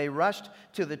distressing they rushed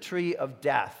to the tree of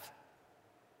death.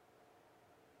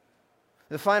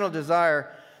 The final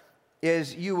desire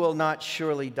is, you will not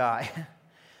surely die.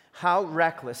 How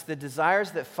reckless, the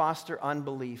desires that foster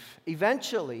unbelief.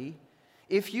 Eventually,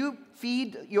 if you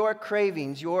feed your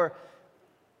cravings, your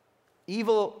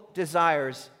evil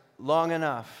desires long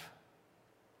enough,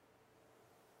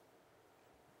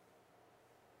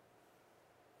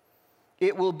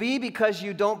 it will be because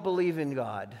you don't believe in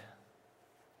God.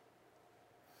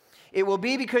 It will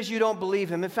be because you don't believe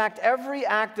him. In fact, every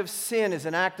act of sin is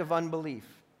an act of unbelief.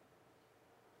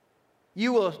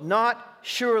 You will not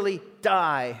surely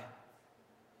die.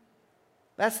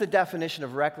 That's the definition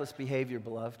of reckless behavior,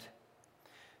 beloved.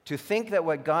 To think that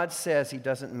what God says he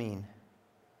doesn't mean.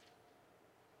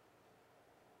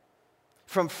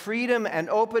 From freedom and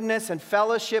openness and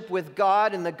fellowship with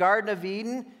God in the Garden of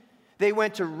Eden, they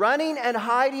went to running and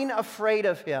hiding afraid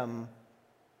of him.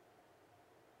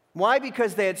 Why?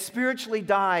 Because they had spiritually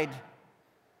died.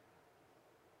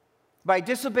 By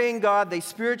disobeying God, they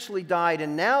spiritually died.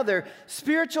 And now their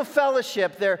spiritual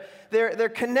fellowship, their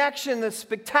connection, the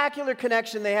spectacular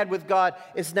connection they had with God,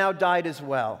 is now died as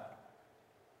well.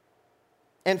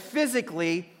 And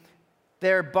physically,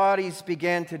 their bodies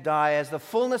began to die. As the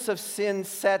fullness of sin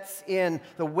sets in,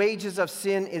 the wages of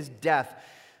sin is death.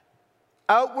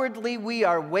 Outwardly, we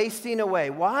are wasting away.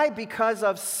 Why? Because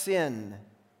of sin.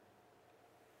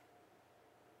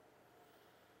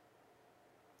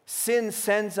 Sin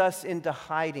sends us into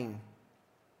hiding.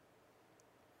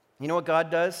 You know what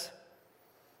God does?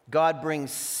 God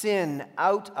brings sin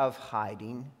out of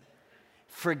hiding,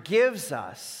 forgives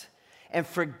us, and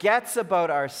forgets about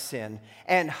our sin,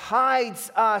 and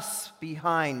hides us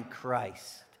behind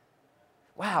Christ.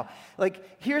 Wow.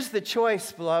 Here's the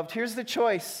choice, beloved. Here's the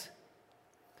choice.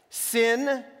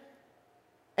 Sin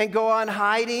and go on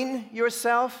hiding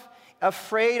yourself,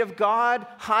 afraid of God,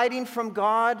 hiding from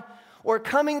God, or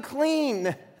coming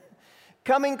clean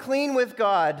with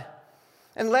God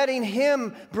and letting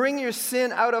him bring your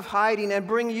sin out of hiding and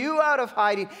bring you out of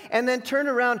hiding and then turn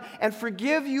around and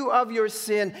forgive you of your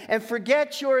sin and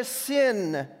forget your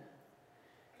sin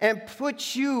and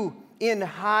put you in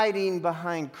hiding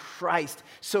behind Christ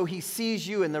so he sees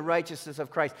you in the righteousness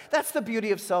of Christ. That's the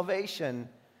beauty of salvation.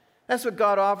 That's what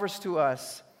God offers to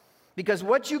us. Because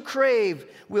what you crave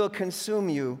will consume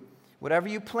you. Whatever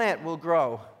you plant will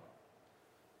grow.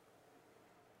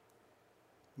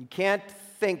 You can't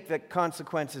think that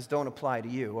consequences don't apply to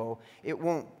you. Oh, it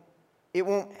won't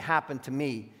happen to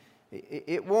me.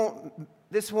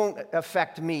 This won't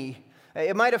affect me.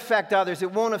 It might affect others.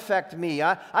 It won't affect me.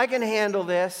 I can handle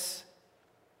this.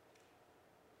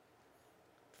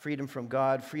 Freedom from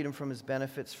God, freedom from his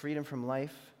benefits, freedom from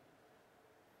life,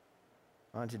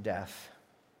 on to death.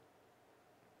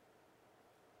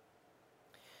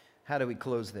 How do we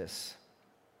close this?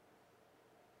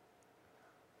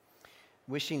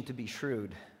 Wishing to be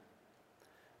shrewd.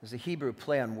 There's a Hebrew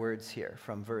play on words here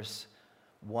from verse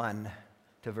 1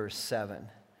 to verse 7,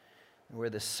 where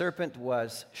the serpent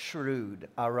was shrewd,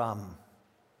 Haram,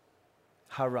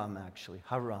 actually.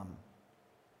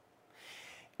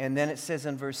 And then it says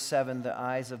in verse 7, the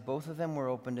eyes of both of them were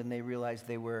opened and they realized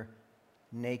they were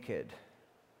naked.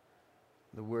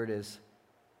 The word is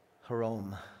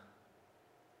haram.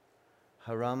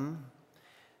 Haram.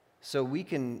 So we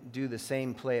can do the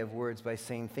same play of words by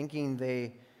saying,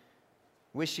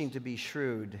 wishing to be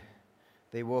shrewd,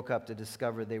 they woke up to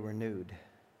discover they were nude.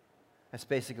 That's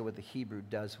basically what the Hebrew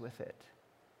does with it.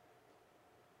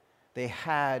 They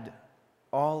had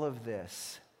all of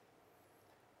this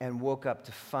and woke up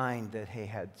to find that they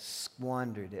had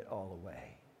squandered it all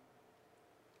away.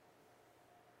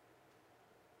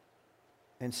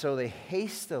 And so they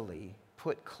hastily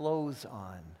put clothes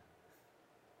on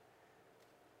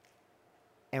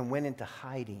and went into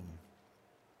hiding.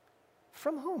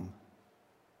 From whom?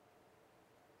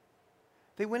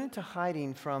 They went into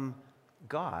hiding from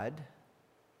God,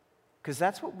 because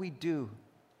that's what we do.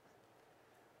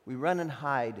 We run and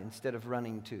hide instead of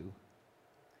running to.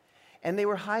 And they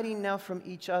were hiding now from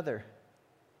each other.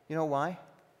 You know why?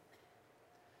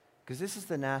 Because this is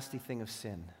the nasty thing of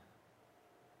sin.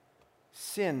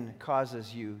 Sin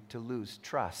causes you to lose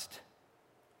trust.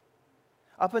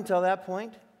 Up until that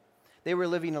point, they were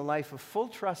living a life of full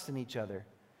trust in each other.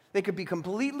 They could be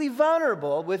completely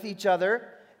vulnerable with each other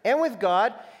and with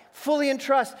God, fully in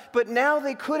trust. But now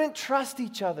they couldn't trust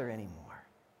each other anymore.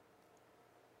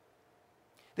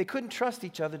 They couldn't trust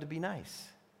each other to be nice.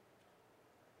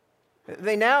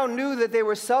 They now knew that they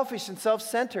were selfish and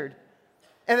self-centered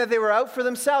and that they were out for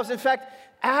themselves. In fact,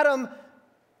 Adam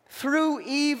threw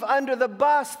Eve under the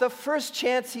bus the first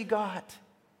chance he got,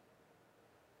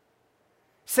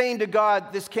 saying to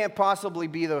God, this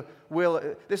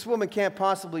woman can't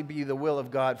possibly be the will of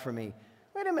God for me.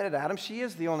 Wait a minute, Adam, she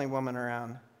is the only woman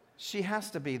around. She has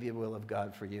to be the will of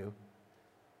God for you.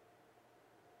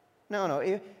 No,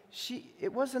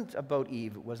 it wasn't about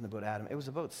Eve, it wasn't about Adam, it was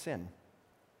about sin.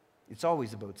 It's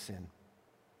always about sin.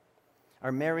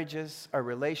 Our marriages, our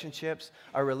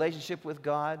relationship with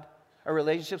God, our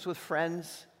relationships with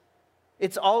friends,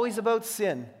 it's always about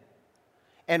sin.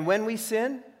 And when we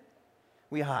sin,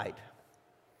 we hide.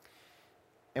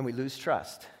 And we lose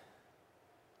trust.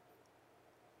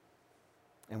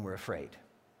 And we're afraid.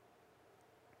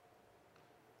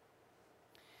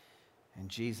 And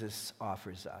Jesus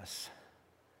offers us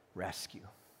rescue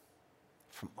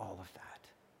from all of that.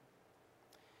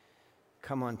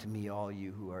 Come unto me, all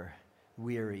you who are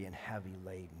weary and heavy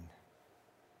laden.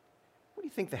 What do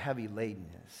you think the heavy laden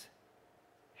is?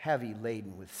 Heavy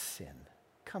laden with sin.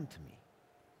 Come to me.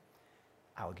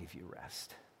 I'll give you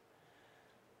rest.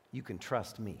 You can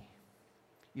trust me.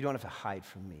 You don't have to hide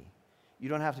from me. You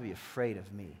don't have to be afraid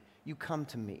of me. You come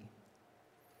to me.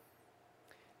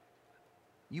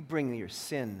 You bring your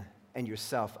sin and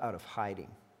yourself out of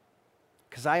hiding,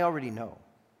 because I already know.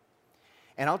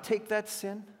 And I'll take that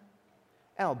sin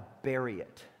and I'll bury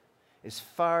it as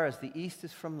far as the east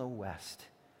is from the west.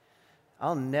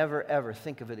 I'll never, ever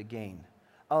think of it again.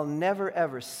 I'll never,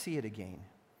 ever see it again.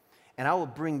 And I will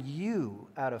bring you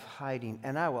out of hiding,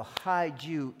 and I will hide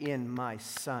you in my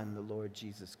Son, the Lord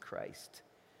Jesus Christ.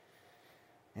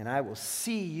 And I will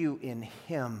see you in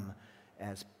him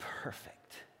as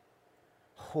perfect,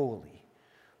 holy,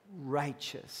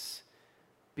 righteous.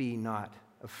 Be not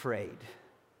afraid.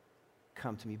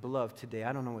 Come to me. Beloved, today,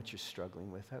 I don't know what you're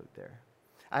struggling with out there.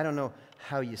 I don't know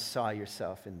how you saw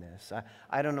yourself in this.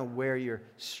 I don't know where your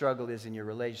struggle is in your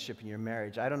relationship, in your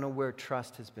marriage. I don't know where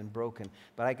trust has been broken.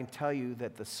 But I can tell you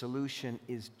that the solution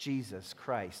is Jesus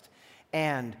Christ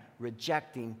and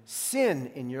rejecting sin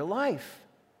in your life.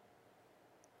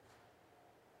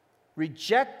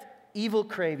 Reject evil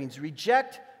cravings.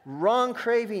 Reject wrong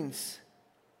cravings.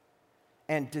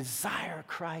 And desire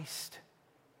Christ.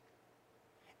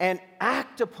 And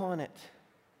act upon it.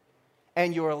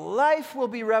 And your life will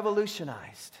be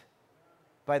revolutionized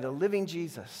by the living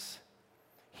Jesus.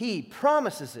 He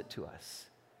promises it to us.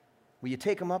 Will you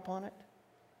take him up on it?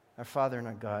 Our Father and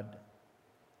our God,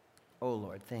 oh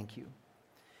Lord, thank you.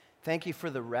 Thank you for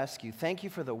the rescue. Thank you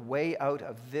for the way out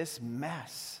of this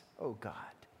mess, oh God.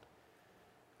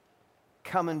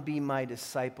 Come and be my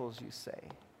disciples, you say.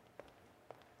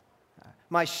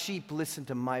 My sheep listen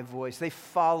to my voice. They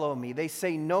follow me. They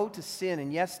say no to sin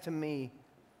and yes to me.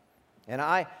 And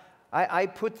I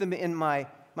put them in my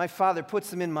Father puts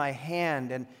them in my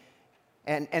hand,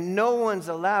 and no one's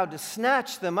allowed to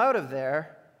snatch them out of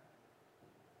there.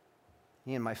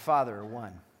 He and my Father are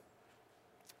one.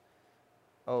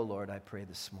 Oh, Lord, I pray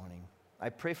this morning. I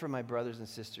pray for my brothers and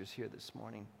sisters here this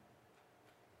morning.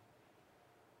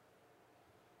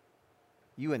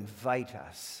 You invite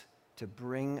us to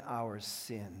bring our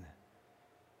sin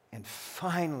and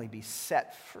finally be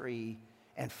set free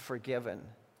and forgiven.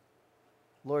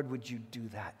 Lord, would you do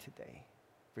that today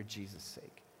for Jesus'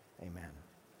 sake? Amen.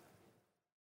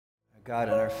 God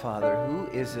and our Father, who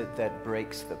is it that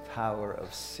breaks the power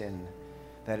of sin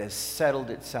that has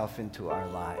settled itself into our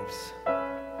lives?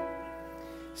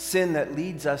 Sin that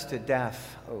leads us to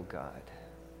death, oh God.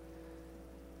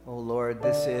 Oh Lord,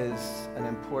 this is an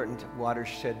important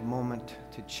watershed moment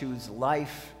to choose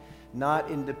life, not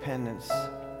independence,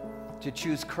 to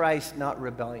choose Christ, not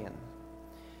rebellion,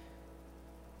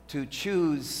 to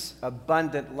choose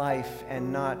abundant life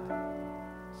and not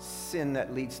sin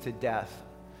that leads to death.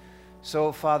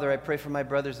 So, Father, I pray for my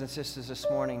brothers and sisters this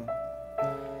morning.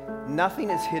 Nothing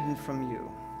is hidden from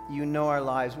you. You know our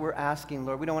lives. We're asking,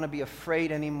 Lord, we don't want to be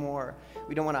afraid anymore.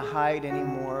 We don't want to hide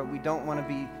anymore. We don't want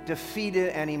to be defeated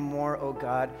anymore, oh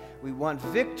God. We want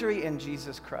victory in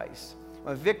Jesus Christ. We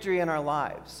want victory in our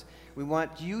lives. We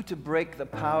want you to break the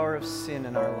power of sin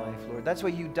in our life, Lord. That's why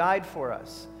you died for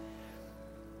us.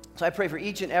 So I pray for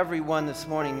each and every one this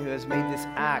morning who has made this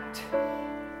act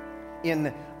in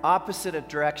the opposite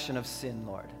direction of sin,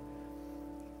 Lord.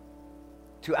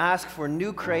 To ask for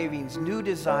new cravings, new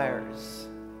desires,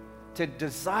 to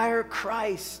desire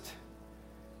Christ.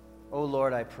 Oh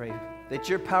Lord, I pray that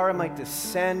your power might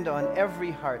descend on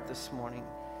every heart this morning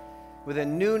with a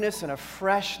newness and a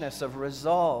freshness of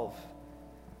resolve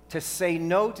to say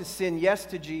no to sin, yes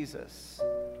to Jesus.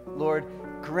 Lord,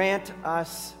 grant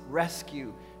us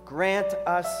rescue. Grant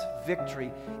us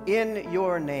victory in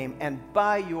your name and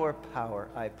by your power,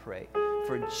 I pray.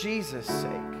 For Jesus'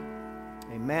 sake,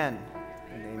 amen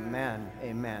and amen,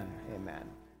 amen,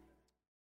 amen.